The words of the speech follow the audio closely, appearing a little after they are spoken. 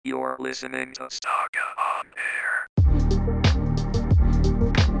You're listening to Staga on Air.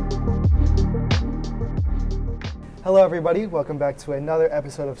 Hello everybody, welcome back to another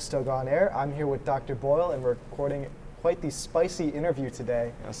episode of Still On Air. I'm here with Dr. Boyle and we're recording quite the spicy interview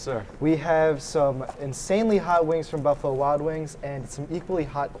today. Yes, sir. We have some insanely hot wings from Buffalo Wild Wings and some equally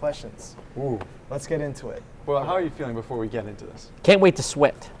hot questions. Ooh. Let's get into it. Well, how are you feeling before we get into this? Can't wait to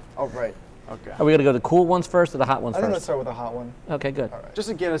sweat. All right. Okay. Are we gonna go the cool ones first or the hot ones I think let's first? start with a hot one. Okay, good. All right. Just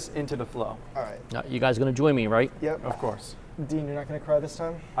to get us into the flow. All right. Now, you guys gonna join me, right? Yep. Of course. Dean, you're not going to cry this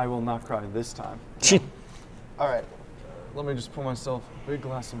time? I will not cry this time. All right. Let me just pour myself a big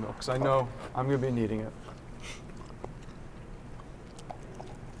glass of milk, because I know I'm going to be needing it.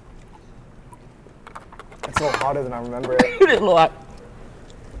 It's a little hotter than I remember it. It is a lot.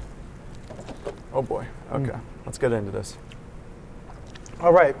 Oh boy. Okay. Let's get into this.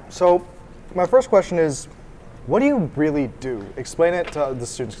 All right. So my first question is, what do you really do? Explain it to the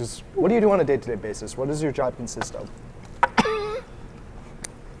students, because what do you do on a day-to-day basis? What does your job consist of?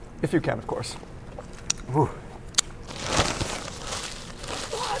 If you can, of course. Whew.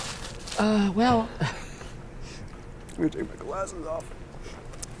 Well, I'm going to take my glasses off.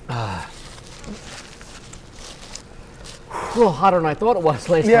 a little hotter than I thought it was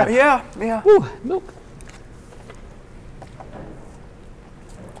last Yeah. time. Yeah. Whew, milk.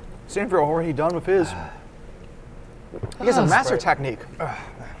 Sanveer already done with his. He has a master technique.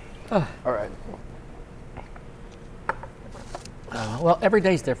 All right. Well, every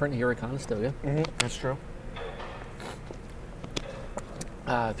day's different here at Conestoga. That's true.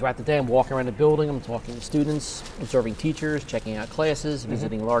 Throughout the day, I'm walking around the building. I'm talking to students, observing teachers, checking out classes,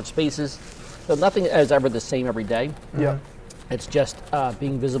 visiting large spaces. So nothing is ever the same every day. Yeah. It's just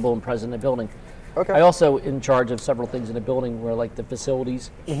being visible and present in the building. Okay. I also in charge of several things in the building, where like the facilities,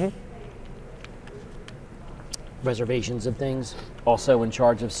 reservations of things. Also in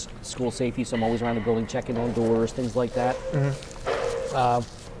charge of school safety, so I'm always around the building checking on doors, things like that.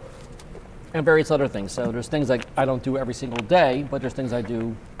 And various other things. So there's things like I don't do every single day, but there's things I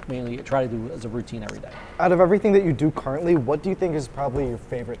do mainly try to do as a routine every day. Out of everything that you do currently, what do you think is probably your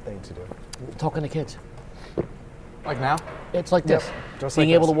favorite thing to do? Talking to kids. Like now? It's like this. Just Being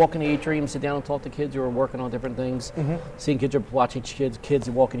like able this. to walk in the atrium, sit down and talk to kids who are working on different things. Seeing kids, or watching kids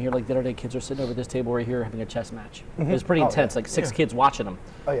walking here. Like the other day, kids are sitting over this table right here having a chess match. It was pretty Oh, intense, yeah. like 6 kids watching them.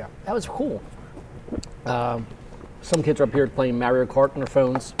 Oh, yeah. That was cool. Some kids are up here playing Mario Kart on their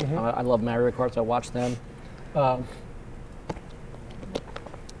phones. I love Mario Kart, so I watch them.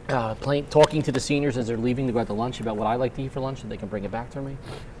 Talking to the seniors as they're leaving to go out to lunch about what I like to eat for lunch, and they can bring it back to me.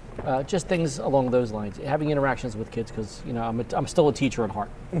 Just things along those lines. Having interactions with kids, because I'm still a teacher at heart.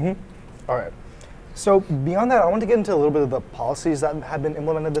 All right. So beyond that, I want to get into a little bit of the policies that have been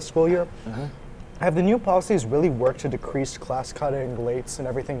implemented this school year. Have the new policies really worked to decrease class cutting, lates, and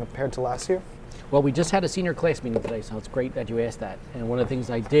everything compared to last year? Well, we just had a senior class meeting today, so it's great that you asked that. And one of the things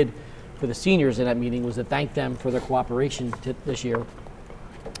I did for the seniors in that meeting was to thank them for their cooperation this year.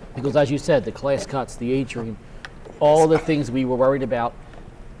 Because as you said, the class cuts, the atrium, all the things we were worried about,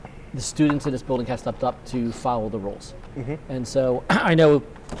 the students in this building have stepped up to follow the rules. And so I know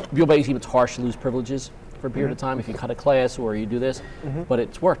people might seem it's harsh to lose privileges for a period of time if you cut a class or you do this, but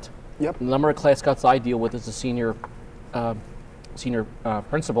it's worked. Yep. The number of class cuts I deal with as a senior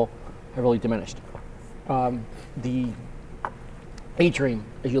principal have really diminished. The atrium,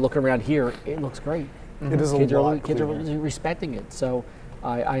 as you look around here, it looks great. It is Kids a lot are cleaner. really respecting it. So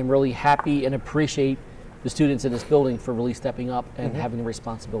I'm really happy and appreciate the students in this building for really stepping up and having a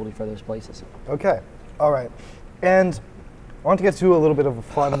responsibility for those places. Okay. All right. And I want to get to a little bit of a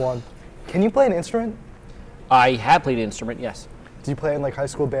fun one. Can you play an instrument? I have played an instrument, yes. Do you play in like high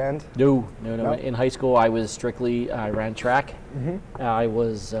school band? No. No? In high school, I was strictly, I ran track. I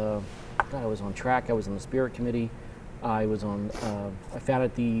was on track. I was on the spirit committee. I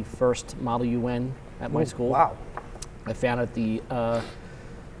founded the first Model UN at my school. Wow. I founded the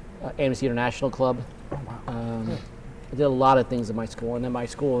Amnesty International Club. I did a lot of things at my school, and then my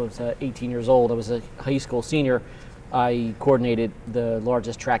school, I was 18 years old. I was a high school senior. I coordinated the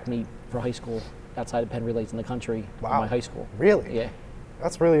largest track meet for high school outside of Penn Relays in the country. Wow. In my high school. Really? Yeah.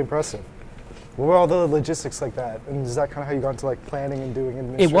 That's really impressive. What were all the logistics like that? And is that kind of how you got into like planning and doing It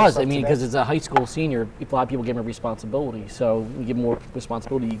administrative was. stuff I mean, today? because as a high school senior, a lot of people give me responsibility. So you give more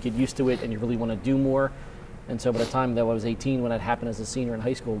responsibility, you get used to it, and you really want to do more. And so by the time that I was 18, when that happened as a senior in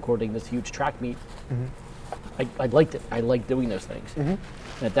high school, coordinating this huge track meet, I liked it. I liked doing those things. And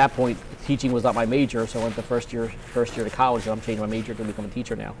at that point, teaching was not my major, so I went the first year to college, and I'm changing my major to become a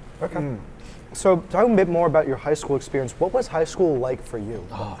teacher now. Okay. So talking a bit more about your high school experience, what was high school like for you?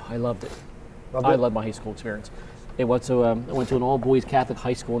 Oh, I loved it. Loved I it? loved my high school experience. I went to an all-boys Catholic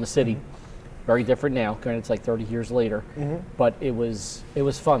high school in the city. Very different now, granted it's like 30 years later. But it was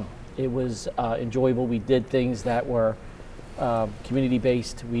fun. It was enjoyable. We did things that were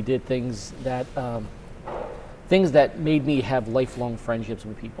community-based. We did things that made me have lifelong friendships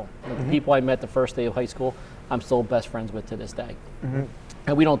with people. Like the people I met the first day of high school, I'm still best friends with to this day.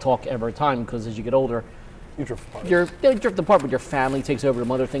 And we don't talk every time because as you get older, You drift apart. you drift apart, but your family takes over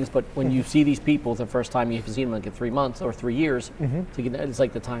to other things. But when you see these people the first time you've seen them, like in 3 months or 3 years, it's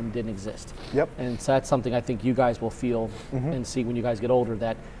like the time didn't exist. Yep. And so that's something I think you guys will feel and see when you guys get older,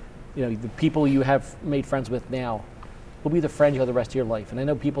 that the people you have made friends with now will be the friends you have the rest of your life. And I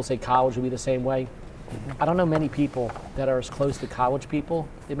know people say college will be the same way. I don't know many people that are as close to college people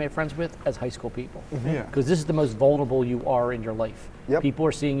they made friends with as high school people. Yeah. Because this is the most vulnerable you are in your life. Yep. People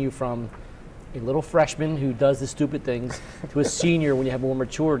are seeing you from a little freshman who does the stupid things to a senior when you have more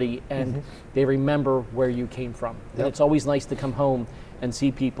maturity, and they remember where you came from. And it's always nice to come home and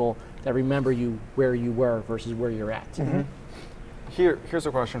see people that remember you where you were versus where you're at. Here's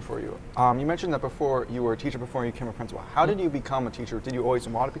a question for you. You mentioned that before you were a teacher before you became a principal. How did you become a teacher? Did you always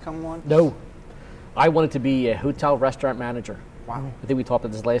want to become one? No, I wanted to be a hotel restaurant manager. Wow. I think we talked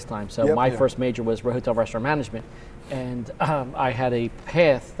about this last time. So my first major was hotel restaurant management. And I had a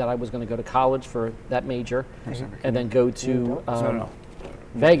path that I was going to go to college for that major and then go to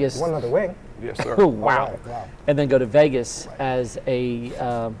Vegas. One other wing. Yes, sir. Oh, wow. Wow. And then go to Vegas as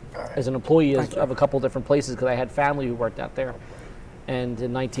an employee of a couple different places because I had family who worked out there. And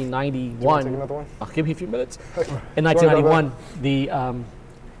in 1991, take another one? I'll give you a few minutes. In Go ahead, 1991,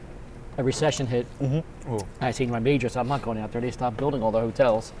 a recession hit. I changed my major, so I'm not going out there. They stopped building all the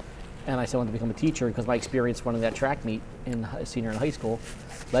hotels. And I still wanted to become a teacher because my experience running that track meet in senior in high school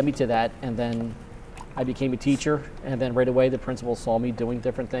led me to that. And then I became a teacher. And then right away, the principal saw me doing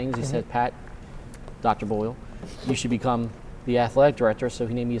different things. He said, Pat, Dr. Boyle, you should become the athletic director. So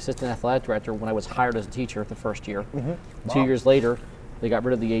he named me assistant athletic director when I was hired as a teacher the first year. 2 years later, they got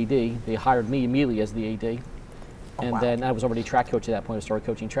rid of the AD. They hired me immediately as the AD. And then I was already track coach at that point. I started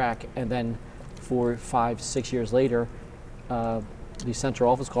coaching track. And then 4, 5, 6 years later, the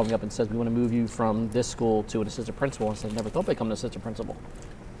central office called me up and said, we want to move you from this school to an assistant principal. I said, I never thought I'd become an assistant principal.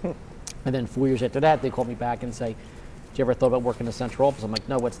 And then 4 years after that, they called me back and say, did you ever thought about working in the central office? I'm like,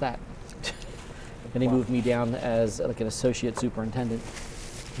 no, what's that? And they moved me down as like an associate superintendent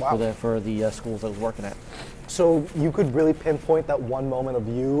for the schools I was working at. So you could really pinpoint that one moment of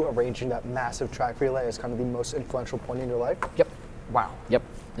you arranging that massive track relay as kind of the most influential point in your life? Yep. Wow. Yep,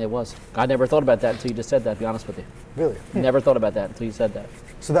 it was. I never thought about that until you just said that, to be honest with you. Really? Never thought about that until you said that.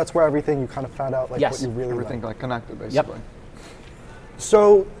 So that's where everything you kind of found out, like Yes. what you really Everything like. like connected, basically. Yep.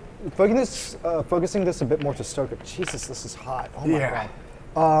 So focusing this a bit more to Stoker. Jesus, this is hot. Oh my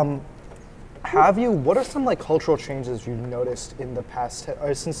God. What are some like cultural changes you noticed in the past,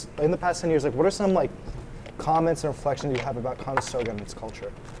 in the past 10 years? Like, what are some like comments and reflections you have about Conestoga and its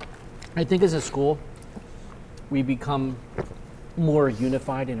culture? I think as a school, we become more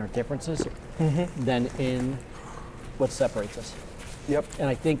unified in our differences than in what separates us. Yep. And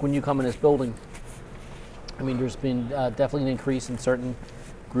I think when you come in this building, I mean, there's been definitely an increase in certain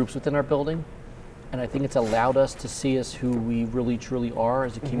groups within our building, and I think it's allowed us to see us who we really truly are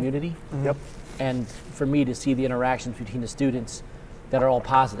as a community. Yep. And for me to see the interactions between the students that are all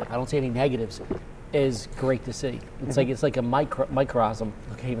positive, I don't see any negatives, is great to see. It's like a microcosm.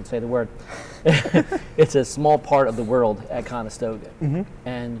 I can't even say the word. It's a small part of the world at Conestoga,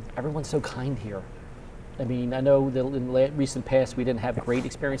 and everyone's so kind here. I mean, I know that in the recent past we didn't have great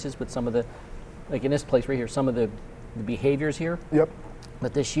experiences with some of the, like in this place right here, some of the behaviors here. Yep.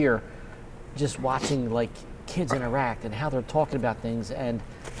 But this year, just watching like kids interact and how they're talking about things, and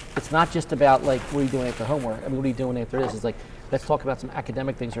it's not just about like, what are you doing after homework? I mean, what are you doing after this? It's like, let's talk about some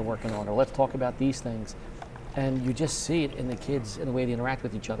academic things you're working on, or let's talk about these things. And you just see it in the kids in the way they interact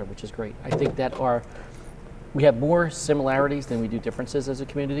with each other, which is great. I think that we have more similarities than we do differences as a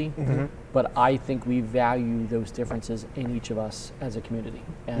community, but I think we value those differences in each of us as a community.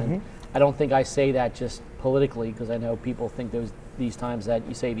 And I don't think I say that just politically, because I know people think these times that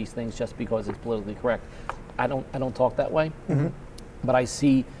you say these things just because it's politically correct. I don't talk that way, but I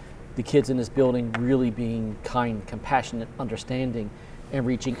see the kids in this building really being kind, compassionate, understanding, and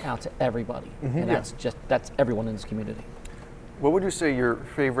reaching out to everybody. And that's everyone in this community. What would you say your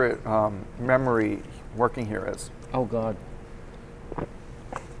favorite memory working here is? Oh God.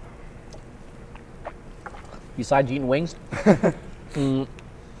 Besides eating wings? Good.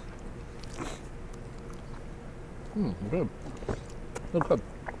 Good.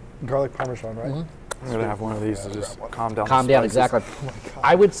 Garlic parmesan, right? I'm going to have one of these to just calm down. Calm the down, spices. exactly.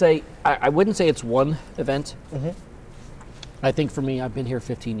 I would say, I wouldn't say it's one event. I think for me, I've been here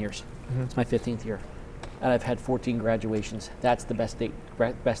 15 years. It's my 15th year. And I've had 14 graduations. That's the best thing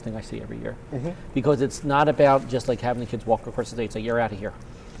I see every year. Because it's not about just like having the kids walk across the stage, say, you're out of here.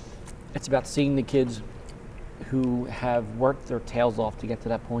 It's about seeing the kids who have worked their tails off to get to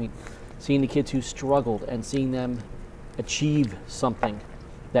that point, seeing the kids who struggled and seeing them achieve something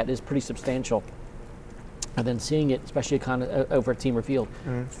that is pretty substantial. And then seeing it, especially kind of over at Teamer Field,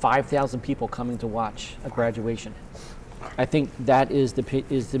 5,000 people coming to watch a graduation. I think that is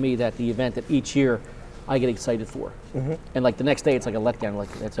to me that the event that each year I get excited for. And like the next day, it's like a letdown, like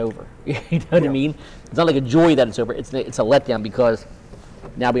it's over. You know what I mean? It's not like a joy that it's over. It's a letdown because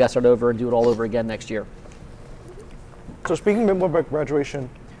now we got to start over and do it all over again next year. So speaking a bit more about graduation,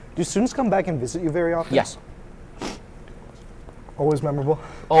 do students come back and visit you very often? Yes. Always memorable?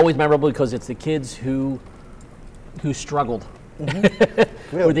 Always memorable because it's the kids who struggled.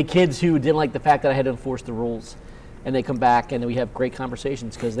 Or the kids who didn't like the fact that I had to enforce the rules. And they come back and we have great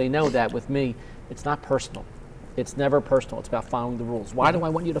conversations because they know that with me, it's not personal. It's never personal. It's about following the rules. Why do I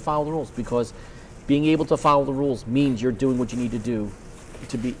want you to follow the rules? Because being able to follow the rules means you're doing what you need to do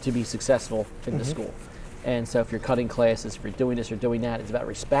to be successful in the school. And so if you're cutting classes, if you're doing this or doing that, it's about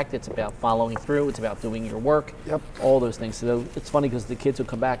respect, it's about following through, it's about doing your work, all those things. So it's funny because the kids who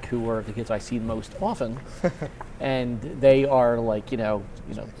come back who are the kids I see most often, and they are like,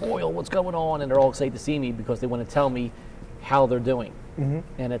 Boyle, what's going on? And they're all excited to see me because they want to tell me how they're doing.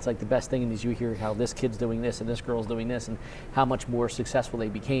 And it's like the best thing is you hear how this kid's doing this and this girl's doing this and how much more successful they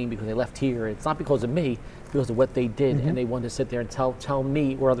became because they left here. It's not because of me, it's because of what they did, and they wanted to sit there and tell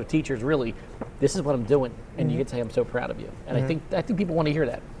me or other teachers, really, this is what I'm doing, and you can say I'm so proud of you. And I think people want to hear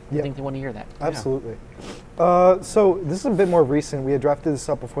that. I think they want to hear that. Absolutely. So this is a bit more recent. We had drafted this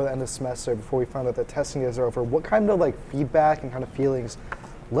up before the end of the semester, before we found out that testing days are over. What kind of feedback and kind of feelings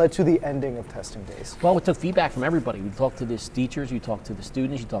led to the ending of testing days? Well, we took feedback from everybody. We talked to the teachers, we talked to the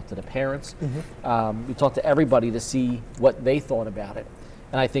students, you talked to the parents. We talked to everybody to see what they thought about it.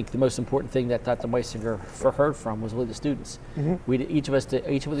 And I think the most important thing that Dr. Meisinger heard from was really the students. Each of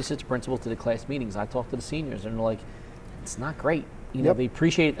the assistant principals to the class meetings. I talked to the seniors, and they're like, it's not great. They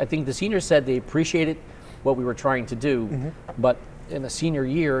appreciate. I think the seniors said they appreciated what we were trying to do, but in a senior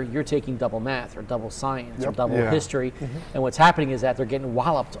year, you're taking double math or double science or double history, and what's happening is that they're getting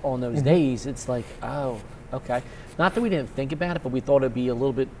walloped on those days. It's like, oh, okay. Not that we didn't think about it, but we thought it'd be a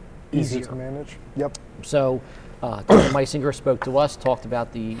little bit easier to manage. So Dr. Meisinger spoke to us, talked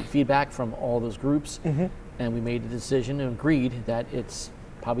about the feedback from all those groups, and we made a decision and agreed that it's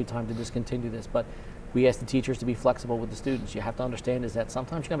probably time to discontinue this. But we asked the teachers to be flexible with the students. You have to understand is that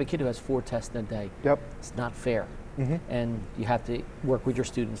sometimes you have a kid who has 4 tests in a day. It's not fair. And you have to work with your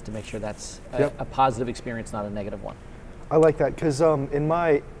students to make sure that's a positive experience, not a negative one. I like that because in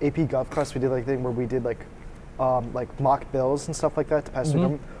my AP Gov class, we did a thing where we did mock bills and stuff like that to pass through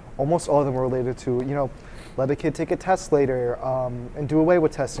them. Almost all of them were related to, let a kid take a test later and do away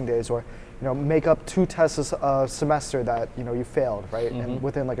with testing days, or make up 2 tests a semester that you failed, right? And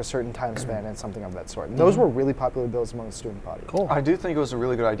within a certain time span and something of that sort. And those were really popular bills among the student body. Cool. I do think it was a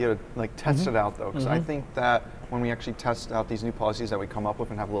really good idea to test it out though, because I think that when we actually test out these new policies that we come up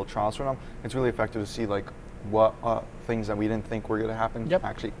with and have little trials for them, it's really effective to see what things that we didn't think were going to happen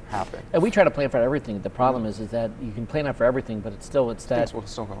actually happen. And we try to plan for everything. The problem is that you can plan out for everything, but it's that things will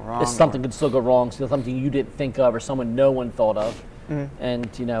still go wrong. Something can still go wrong. So something you didn't think of, or someone no one thought of.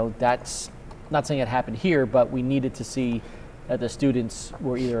 And that's not saying it happened here, but we needed to see that the students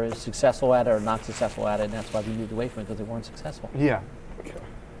were either successful at it or not successful at it, and that's why we moved away from it, because they weren't successful. Yeah. Okay.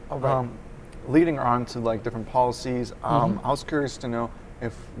 All right. Leading on to different policies, I was curious to know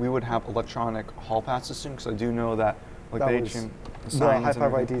if we would have electronic hall passes soon, because I do know that that they was can the high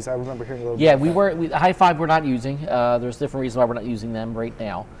five IDs. I remember hearing a little bit. Yeah, high five we're not using. There's different reasons why we're not using them right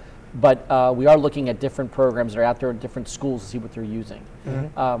now. But we are looking at different programs that are out there at different schools to see what they're using.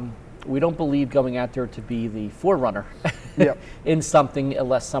 We don't believe going out there to be the forerunner in something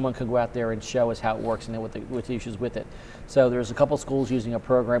unless someone can go out there and show us how it works and what the issues with it. So there's a couple schools using a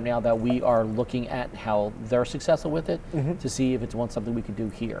program now that we are looking at how they're successful with it to see if it's something we can do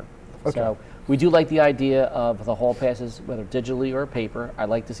here. So we do like the idea of the hall passes, whether digitally or paper. I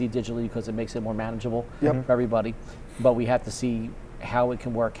like to see digitally because it makes it more manageable for everybody. But we have to see how it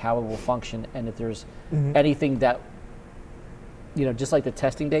can work, how it will function, and if there's anything that, just like the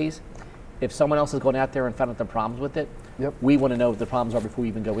testing days, if someone else has gone out there and found out the problems with it, we want to know what the problems are before we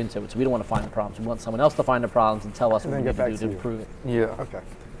even go into it. So we don't want to find the problems. We want someone else to find the problems and tell us what we need to do to improve it. Yeah. Okay.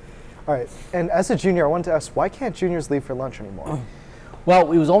 All right. And as a junior, I wanted to ask, why can't juniors leave for lunch anymore?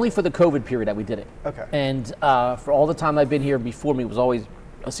 Well, it was only for the COVID period that we did it. Okay. And for all the time I've been here before me, it was always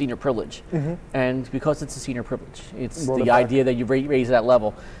a senior privilege. And because it's a senior privilege, it's Roll it the back. idea that you raise that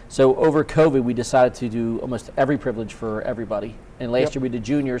level. So over COVID, we decided to do almost every privilege for everybody. And last year we did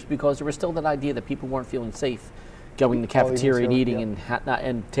juniors because there was still that idea that people weren't feeling safe going to the cafeteria and eating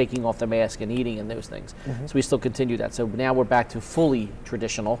and taking off the mask and eating and those things. So we still continue that. So now we're back to fully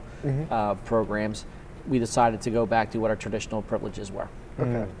traditional programs. We decided to go back to what our traditional privileges were.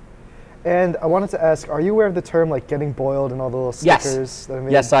 Okay. And I wanted to ask, are you aware of the term like getting boiled and all the little stickers that I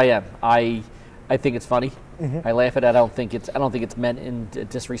made? Yes, I am. I think it's funny. I laugh at it. I don't think it's meant in a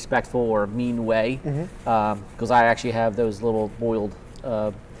disrespectful or mean way. Because I actually have those little boiled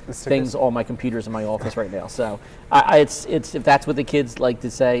things on my computers in my office right now. So it's if that's what the kids like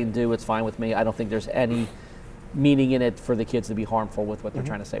to say and do, it's fine with me. I don't think there's any meaning in it for the kids to be harmful with what they're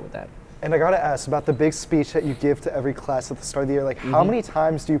trying to say with that. And I gotta ask about the big speech that you give to every class at the start of the year. Like, how many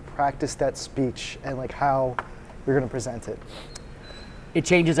times do you practice that speech, and like how you're gonna present it? It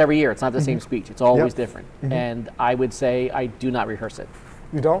changes every year. It's not the same speech. It's always different. And I would say I do not rehearse it.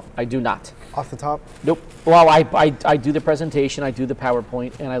 You don't? I do not. Off the top? Nope. Well, I do the presentation, I do the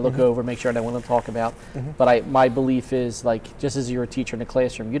PowerPoint, and I look over, make sure I know what to talk about. But my belief is, like, just as you're a teacher in the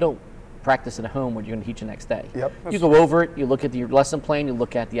classroom, you don't practice at home when you're going to teach the next day. Yep. You go over it, you look at your lesson plan, you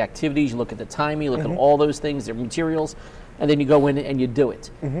look at the activities, you look at the timing, you look at all those things, the materials, and then you go in and you do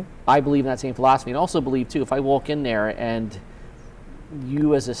it. I believe in that same philosophy, and also believe, too, if I walk in there and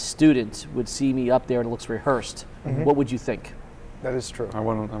you as a student would see me up there and it looks rehearsed, what would you think? That is true. I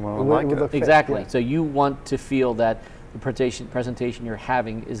want to would like look it. fit, Exactly. yeah. So you want to feel that the presentation you're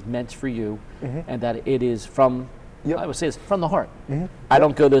having is meant for you, and that it is from, I would say it's from the heart. I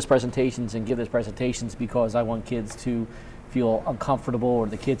don't go to those presentations and give those presentations because I want kids to feel uncomfortable or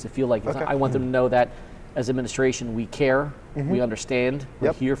the kids to feel like it's not. I want them to know that as administration we care, we understand,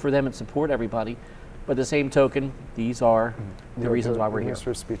 we're here for them and support everybody. But the same token, these are the reasons why we're here.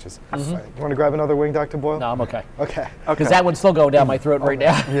 Minister speeches. All right. You want to grab another wing, Dr. Boyle? No, I'm okay. Okay. Because that one's still going down my throat right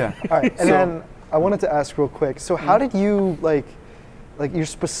now. Yeah. All right. And then I wanted to ask real quick. So how did you like your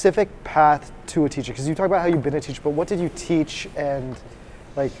specific path to a teacher? Because you talk about how you've been a teacher, but what did you teach? And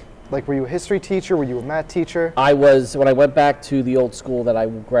like were you a history teacher? Were you a math teacher? I was, when I went back to the old school that I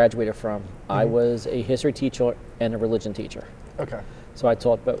graduated from, I was a history teacher and a religion teacher. Okay. So I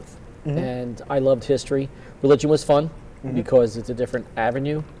taught both. And I loved history. Religion was fun because it's a different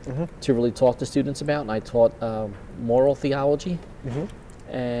avenue to really talk to students about. And I taught moral theology,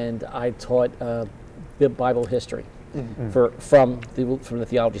 and I taught Bible history from the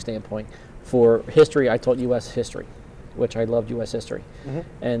theology standpoint. For history, I taught U.S. history, which I loved U.S. history.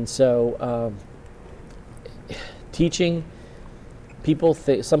 And so teaching,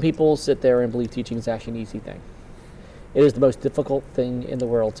 some people sit there and believe teaching is actually an easy thing. It is the most difficult thing in the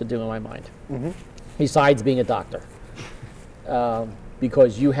world to do in my mind, besides being a doctor,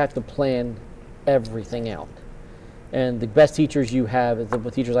 because you have to plan everything out. And the best teachers you have,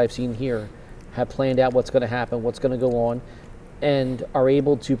 the teachers I've seen here, have planned out what's going to happen, what's going to go on, and are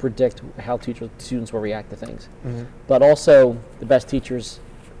able to predict how students will react to things. But also, the best teachers,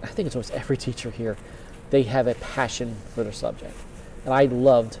 I think it's almost every teacher here, they have a passion for their subject. And I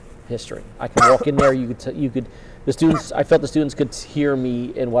loved history. I could walk in there, I felt the students could hear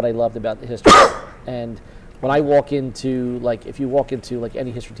me in what I loved about the history. And when I walk into, if you walk into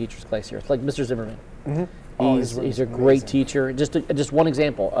any history teacher's class here, it's like Mr. Zimmerman. He's a great teacher. Just one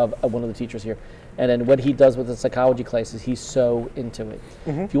example of one of the teachers here. And then what he does with the psychology classes, he's so into it.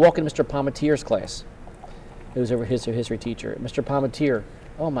 If you walk in Mr. Palmetier's class, it was his history teacher. Mr. Palmetier,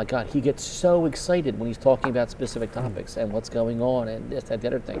 oh my God, he gets so excited when he's talking about specific topics and what's going on and this, that, the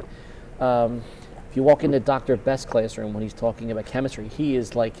other thing. If you walk into Dr. Best's classroom when he's talking about chemistry, he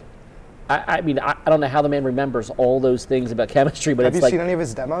is like, I don't know how the man remembers all those things about chemistry, but Have you seen any of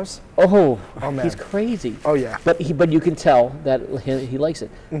his demos? Oh man. He's crazy. Oh yeah. But you can tell that he likes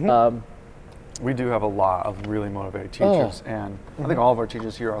it. We do have a lot of really motivated teachers, and I think all of our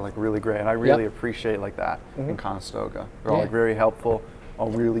teachers here are really great, and I really appreciate that in Conestoga. They're all very helpful,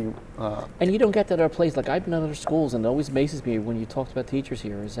 all really. And you don't get that at other places. I've been at other schools, and it always amazes me when you talk about teachers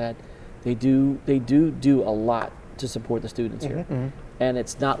here is that they do a lot to support the students here, and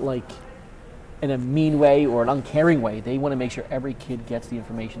it's not like in a mean way or an uncaring way. They want to make sure every kid gets the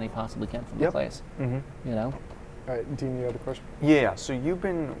information they possibly can from the class. You know. All right, Dean, you have a question? Yeah. So you've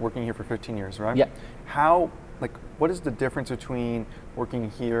been working here for 15 years, right? Yeah. How what is the difference between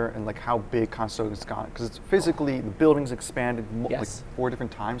working here and how big Conestoga's gone? Because it's physically the building's expanded 4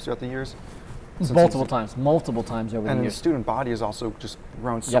 different times throughout the years. Multiple times over the And years. the student body has also just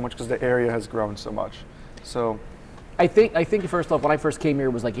grown so much because the area has grown so much. So I think first off, when I first came here,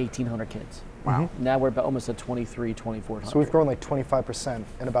 it was like 1,800 kids. Wow. Now we're about almost at 2,400. So we've grown like 25%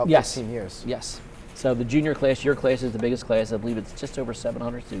 in about Yes. 15 years. Yes. So the junior class, your class is the biggest class. I believe it's just over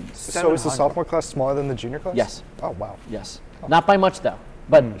 700 students. So is the sophomore class smaller than the junior class? Yes. Oh, wow. Yes. Not by much though,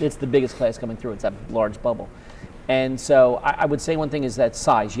 but it's the biggest class coming through. It's that large bubble. And so I would say one thing is that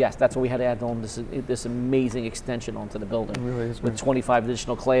size. Yes, that's what we had to add on this amazing extension onto the building. It really is with great. 25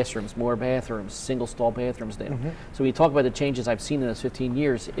 additional classrooms, more bathrooms, single stall bathrooms there. So when you talk about the changes I've seen in those 15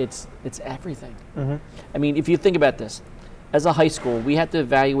 years, it's everything. I mean, if you think about this, as a high school, we have to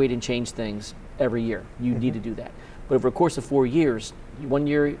evaluate and change things every year. You need to do that. But over the course of 4 years, 1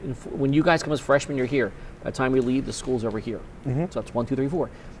 year, when you guys come as freshmen, you're here. By the time we leave, the school's over here. So that's 1, 2, 3, 4.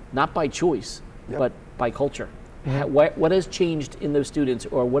 Not by choice, but by culture. What has changed in those students,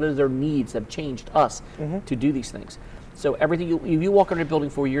 or what are their needs that have changed us to do these things? So everything, if you walk into a building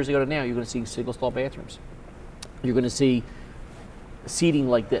 4 years ago to now, you're going to see single stall bathrooms. You're going to see seating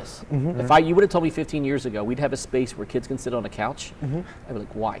like this. If you would have told me 15 years ago we'd have a space where kids can sit on a couch, I'd be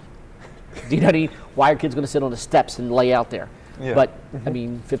like, why? Do you know what I mean? Why are kids going to sit on the steps and lay out there? Yeah. But I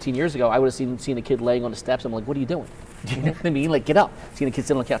mean, 15 years ago, I would have seen a kid laying on the steps. I'm like, what are you doing? Do you know what I mean? Like, get up. Seen a kid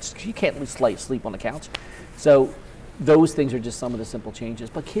sit on the couch. You can't sleep on the couch. So those things are just some of the simple changes.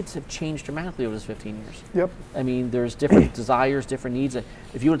 But kids have changed dramatically over those 15 years. Yep. I mean, there's different desires, different needs.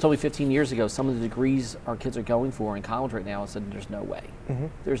 If you would have told me 15 years ago some of the degrees our kids are going for in college right now, I said, there's no way.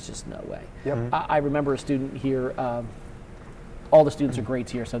 There's just no way. Yep. I remember a student here, all the students are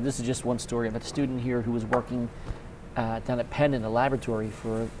greats here, so this is just one story of a student here who was working down at Penn in the laboratory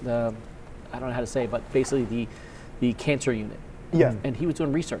for the, I don't know how to say it, but basically the cancer unit. Yeah. And he was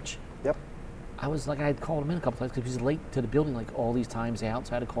doing research. Yep. I was like, I had called him in a couple times because he was late to the building like all these times out,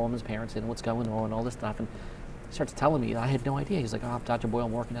 so I had to call him, his parents, and what's going on, all this stuff. And he starts telling me, and I had no idea. He's like, oh, Dr. Boyle,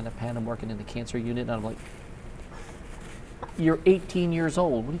 I'm working down at Penn, I'm working in the cancer unit. And I'm like, you're 18 years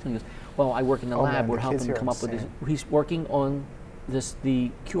old. What do you think? He goes, well, I work in the lab. Man, We're the helping kids him here come are up with this. insane. He's working on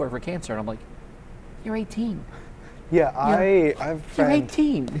the cure for cancer. And I'm like, you're 18. Yeah, I've You're friend,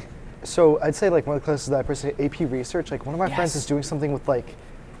 18. So I'd say like one of the classes that I personally, AP research, like one of my friends Yes. is doing something with like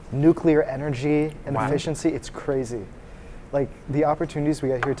nuclear energy and Wow. efficiency. It's crazy. Like the opportunities we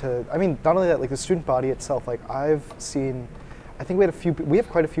get here to, I mean, not only that, like the student body itself, like I've seen, I think we have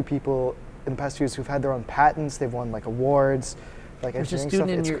quite a few people in the past few years who've had their own patents, they've won like awards, like There's a engineering student stuff,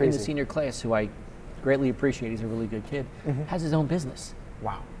 in, it's in crazy. the senior class who I greatly appreciate. He's a really good kid. Has his own business.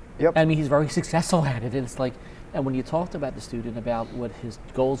 Wow. Yep. I mean, he's very successful at it. And it's like, and when you talked about the student about what his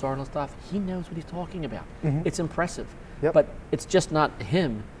goals are and stuff, he knows what he's talking about. It's impressive. Yep. But it's just not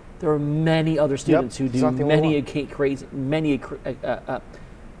him. There are many other students who He's do not the only many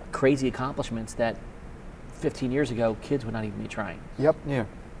crazy accomplishments that 15 years ago kids would not even be trying. Yep. Yeah.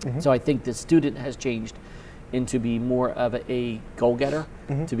 So I think the student has changed into be more of a goal-getter,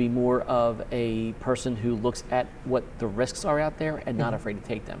 to be more of a person who looks at what the risks are out there and not afraid to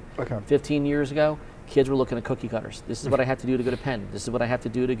take them. Okay. 15 years ago, kids were looking at cookie cutters. This is what I have to do to go to Penn. This is what I have to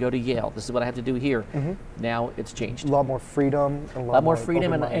do to go to Yale. This is what I have to do here. Now it's changed. A lot more freedom. And A lot more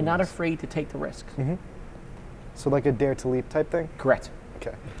freedom and not open-mindedness. afraid to take the risks. So like a dare to leap type thing? Correct.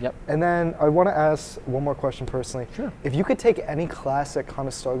 Okay. Yep. And then I want to ask one more question personally. Sure. If you could take any class at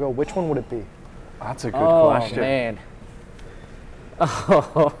Conestoga, which one would it be? That's a good Oh, question. man.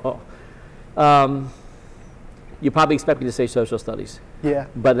 You probably expect me to say social studies, Yeah.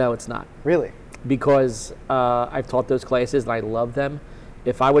 but no, it's not. Really? Because I've taught those classes and I love them.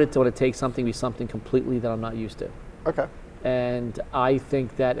 If I would want to take something, it'd be something completely that I'm not used to. Okay. And I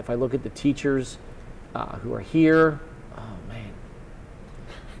think that if I look at the teachers who are here, oh man,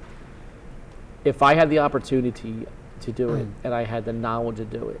 if I had the opportunity to do it and I had the knowledge to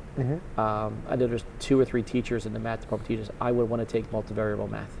do it, I know there's 2 or 3 teachers in the math department teachers, I would want to take multivariable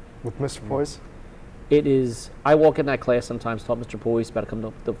math. With Mr. Poise? It is, I walk in that class sometimes, taught Mr. Poise about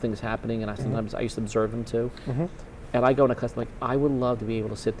the things happening, and I used to observe him too. And I go in a class, I'm like, I would love to be able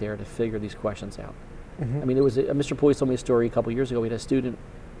to sit there to figure these questions out. I mean, it was, Mr. Poise told me a story a couple years ago. We had a student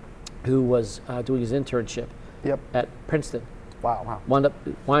who was doing his internship Yep. at Princeton. Wow.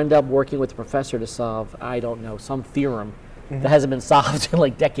 Wind up working with the professor to solve, I don't know, some theorem that hasn't been solved in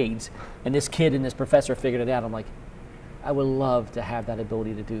like decades. And this kid and this professor figured it out. I'm like, I would love to have that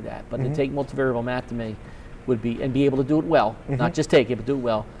ability to do that. But to take multivariable math to me would be, and be able to do it well, not just take it, but do it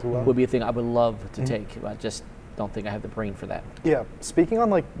well, would be a thing I would love to take. I just don't think I have the brain for that. Yeah. Speaking on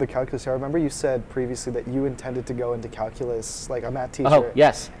like the calculus here, I remember you said previously that you intended to go into calculus, like a math teacher. Oh,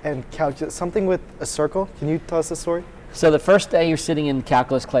 yes. And calculus, something with a circle. Can you tell us the story? So the first day you're sitting in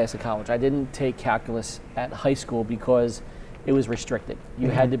calculus class at college. I didn't take calculus at high school because it was restricted. You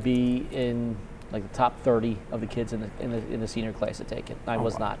had to be in like the top 30 of the kids in the senior class to take it. I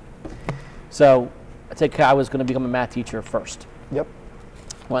was not. So I was going to become a math teacher first. Yep.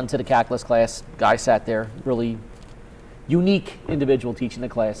 Went into the calculus class. Guy sat there, really unique individual teaching the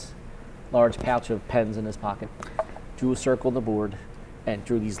class. Large pouch of pens in his pocket. Drew a circle on the board and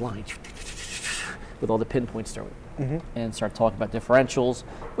drew these lines with all the pinpoints through it. And started talking about differentials,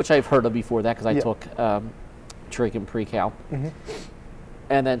 which I've heard of before that because I took trig and pre-cal.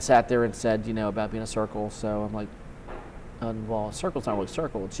 And then sat there and said, about being a circle. So I'm like, well, a circle's not really a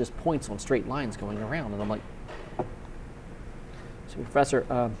circle. It's just points on straight lines going around. And I'm like, so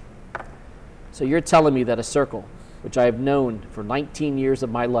Professor, so you're telling me that a circle, which I have known for 19 years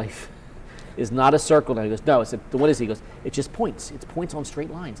of my life, is not a circle? And he goes, no. I said, what is it? He goes, it's just points. It's points on straight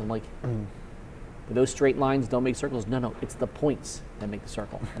lines. I'm like, but those straight lines don't make circles? No, it's the points that make the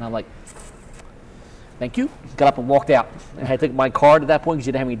circle. And I'm like, thank you. Got up and walked out. I had to take my card at that point because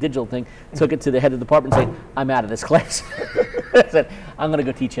you didn't have any digital thing. Took it to the head of the department and said, I'm out of this class. I said, I'm going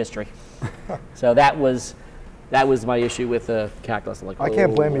to go teach history. So that was my issue with calculus. I'm like, I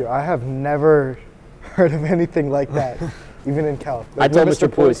can't blame you. I have never heard of anything like that, even in Cal. I told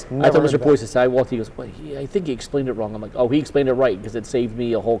Mr. Poise, I walked, he goes, well, I think he explained it wrong. I'm like, oh, he explained it right because it saved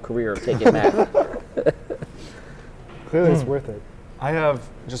me a whole career of taking math. Clearly it's worth it. I have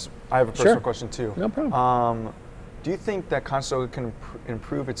a personal question too. No problem. Do you think that Conestoga can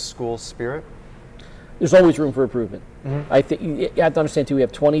improve its school spirit? There's always room for improvement. I think you have to understand too, we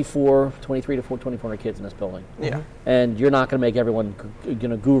have 23 to 2400 kids in this building. Yeah. And you're not going to make everyone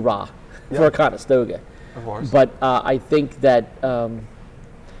guru for a Conestoga. Of course. But I think that we're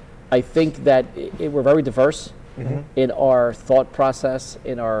very diverse in our thought process,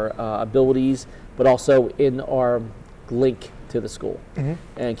 in our abilities, but also in our link to the school.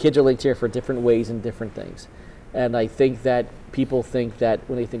 And kids are linked here for different ways and different things. And I think that people think that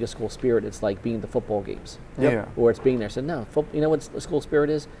when they think of school spirit, it's like being the football games. Or it's being there. So no, you know what the school spirit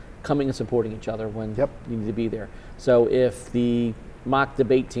is? Coming and supporting each other when you need to be there. So if the mock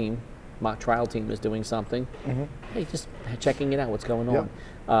debate team, mock trial team is doing something, hey, just checking it out, what's going on.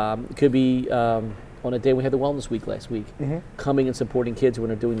 It could be on a day we had the wellness week last week, coming and supporting kids when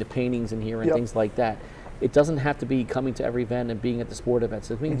they're doing the paintings in here and things like that. It doesn't have to be coming to every event and being at the sport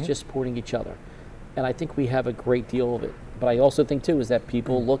events. It means just supporting each other. And I think we have a great deal of it. But I also think, too, is that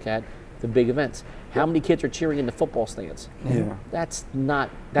people look at the big events. How many kids are cheering in the football stands? That's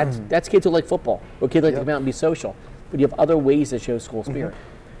kids who like football, or kids like to come out and be social. But you have other ways to show school spirit.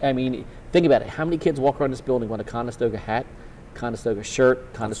 I mean, think about it. How many kids walk around this building with a Conestoga hat, Conestoga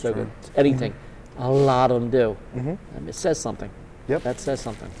shirt, Conestoga anything? A lot of them do. It says something. That says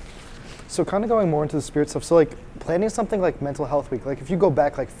something. So kind of going more into the spirit stuff, so like planning something like Mental Health Week, like if you go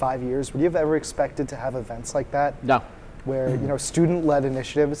back like 5 years, would you have ever expected to have events like that? No. Where, student-led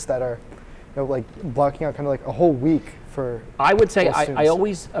initiatives that are, like blocking out kind of like a whole week for I would say I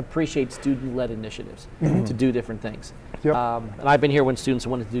always appreciate student-led initiatives to do different things. And I've been here when students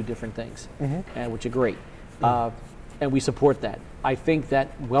wanted to do different things, and which are great. And we support that. I think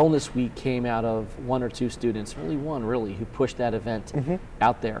that Wellness Week came out of one or two students, really one really, who pushed that event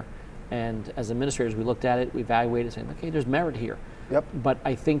out there. And as administrators, we looked at it, we evaluated, saying, okay, there's merit here. But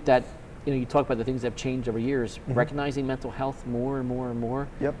I think that, you talk about the things that have changed over years. Recognizing mental health more and more and more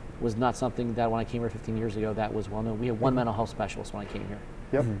was not something that when I came here 15 years ago, that was well known. We had one mental health specialist when I came here.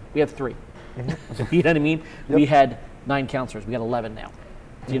 We have 3. You know what I mean? We had 9 counselors. We got 11 now.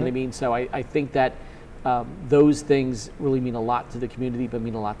 Do you know what I mean? So I think that those things really mean a lot to the community, but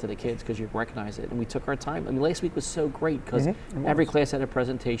mean a lot to the kids because you recognize it. And we took our time. I mean, last week was so great because every class had a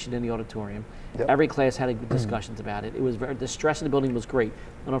presentation in the auditorium. Every class had discussions about it. It was the stress in the building was great.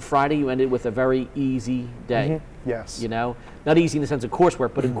 And on Friday, you ended with a very easy day. Yes. Not easy in the sense of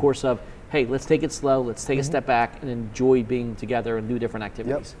coursework, but in course of, hey, let's take it slow. Let's take a step back and enjoy being together and do different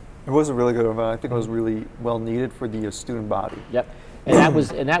activities. It was a really good event. I think it was really well needed for the student body. And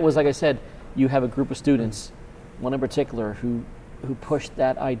that was like I said. You have a group of students, one in particular, who pushed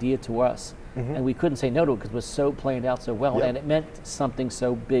that idea to us, and we couldn't say no to it because it was so planned out so well, and it meant something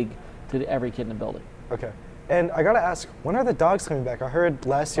so big to every kid in the building. Okay, and I gotta ask, when are the dogs coming back? I heard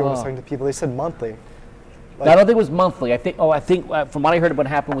last year when I was talking to people, they said monthly. I don't think it was monthly. I think from what I heard, what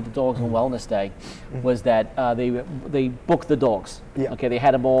happened with the dogs on Wellness Day was that they booked the dogs. Okay, they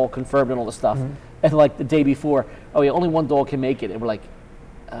had them all confirmed and all the stuff, and like the day before, only one dog can make it, and we're like,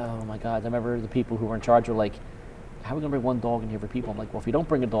 oh my God, I remember the people who were in charge were like, how are we going to bring one dog in here for people? I'm like, well, if you don't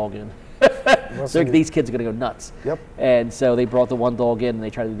bring a dog in, so these kids are going to go nuts. And so they brought the one dog in and they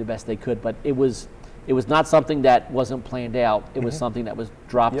tried to do the best they could. But it was not something that wasn't planned out. It was something that was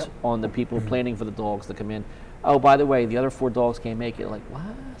dropped on the people planning for the dogs to come in. oh, by the way, the other 4 dogs can't make it. Like, what?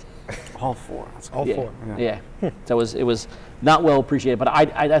 All 4. That's All cool. 4. Yeah. So it was not well appreciated. But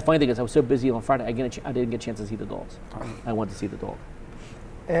the funny thing is, I was so busy on Friday, I didn't get a chance to see the dogs. I wanted to see the dog.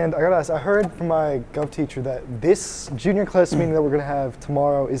 And I gotta ask, I heard from my gov teacher that this junior class meeting that we're gonna have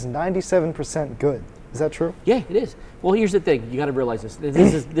tomorrow is 97% good. Is that true? Yeah, it is. Well, here's the thing. You got to realize this.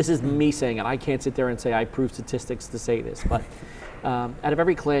 This is me saying it. I can't sit there and say I prove statistics to say this. But out of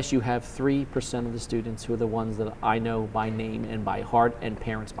every class, you have 3% of the students who are the ones that I know by name and by heart, and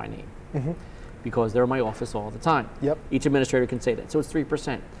parents by name, because they're in my office all the time. Yep. Each administrator can say that. So it's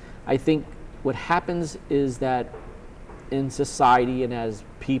 3%. I think what happens is that in society and as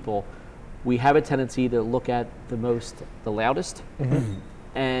people, we have a tendency to look at the loudest,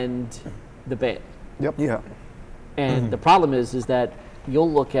 and the bad. Yep. Yeah. And the problem is that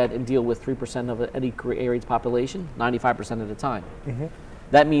you'll look at and deal with 3% of any area's population 95% of the time.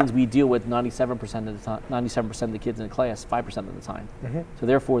 That means we deal with 97% of the time, 97% of the kids in the class 5% of the time. So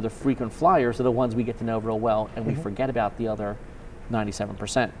therefore, the frequent flyers are the ones we get to know real well, and we forget about the other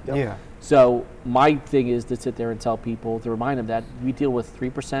 97%. Yep. Yeah. So my thing is to sit there and tell people, to remind them that we deal with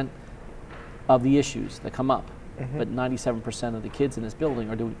 3% of the issues that come up. But 97% of the kids in this building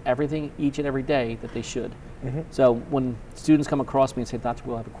are doing everything each and every day that they should. So when students come across me and say, Dr.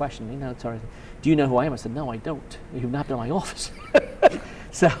 Will, I have a question. Do you know who I am? I said, no, I don't. You've not been in my office.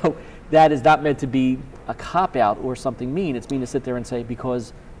 So that is not meant to be a cop-out or something mean. It's mean to sit there and say,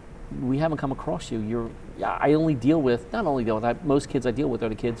 because we haven't come across you. Most kids I deal with are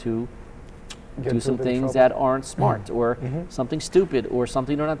the kids who do some things that aren't smart or something stupid or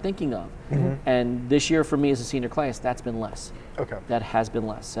something they're not thinking of. And this year for me as a senior class, that's been less. Okay. That has been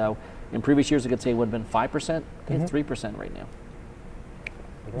less. So in previous years, I could say it would have been 5%. It's 3% right now.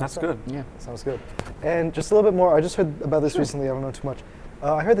 That's good. Yeah. Sounds good. And just a little bit more, I just heard about this recently, I don't know too much.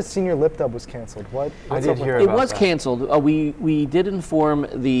 I heard the senior lip dub was canceled. What's did up with hear that? It about was that. canceled. We did inform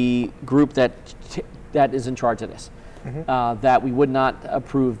the group that is in charge of this. That we would not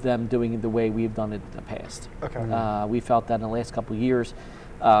approve them doing it the way we've done it in the past. Okay. We felt that in the last couple of years,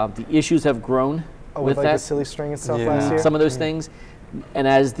 the issues have grown with like that. the silly string and stuff Yeah. last year? Some of those things, and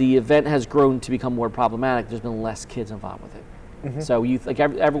as the event has grown to become more problematic, there's been less kids involved with it. So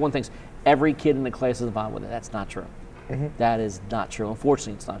everyone thinks every kid in the class is involved with it. That's not true. That is not true.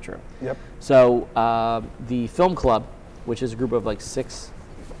 Unfortunately, it's not true. Yep. So the film club, which is a group of like 6,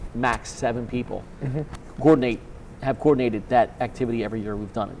 max 7 people, have coordinated that activity every year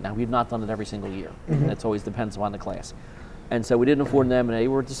we've done it. Now, we've not done it every single year. That always depends on the class. And so we didn't inform them, and they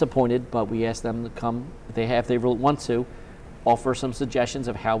were disappointed, but we asked them to come, if they really want to, offer some suggestions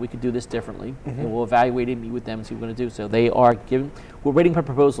of how we could do this differently, and we'll evaluate it, meet with them, and see what we're going to do. So we're waiting for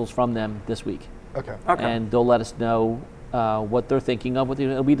proposals from them this week. Okay. And they'll let us know what they're thinking of.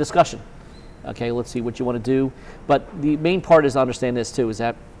 It'll be discussion. Okay, let's see what you want to do. But the main part is to understand this too, is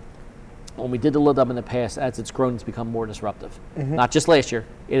that when we did the lip dub in the past, as it's grown, it's become more disruptive. Not just last year,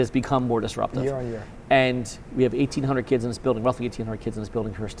 it has become more disruptive. Year on year. And we have 1,800 kids in this building, roughly 1,800 kids in this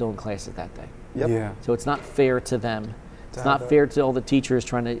building who are still in classes that day. Yep. Yeah. So it's not fair to them. It's have not that. fair to all the teachers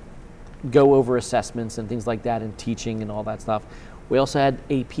trying to go over assessments and things like that and teaching and all that stuff. We also had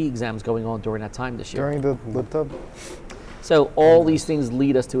AP exams going on during that time this year. During the lip dub? So all these things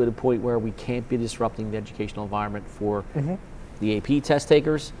lead us to a point where we can't be disrupting the educational environment for the AP test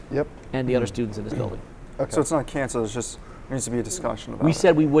takers Yep. and the other students in this building. Okay. So it's not canceled. It's just there needs to be a discussion about We it.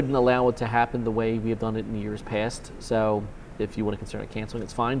 said we wouldn't allow it to happen the way we have done it in years past. So if you want to consider it canceling,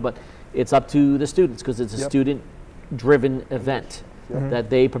 it's fine. But it's up to the students because it's a student-driven event that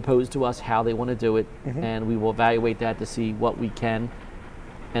they propose to us how they want to do it, and we will evaluate that to see what we can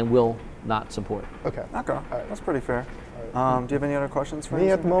and will not support. Okay. Okay. That's pretty fair. Do you have any other questions for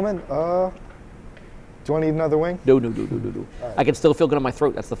Me at the moment, do you want to eat another wing? No. I can still feel good on my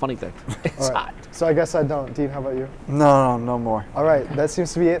throat. That's the funny thing. It's All right. hot. So I guess I don't. Dean, how about you? No more. All right, that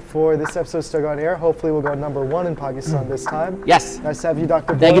seems to be it for this episode of Still On Air. Hopefully we'll go #1 in Pakistan this time. Yes. Nice to have you,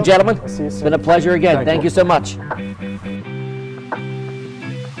 Dr. Thank you, Boyle. gentlemen. I'll see you It's soon. been a pleasure again. Thank you so much.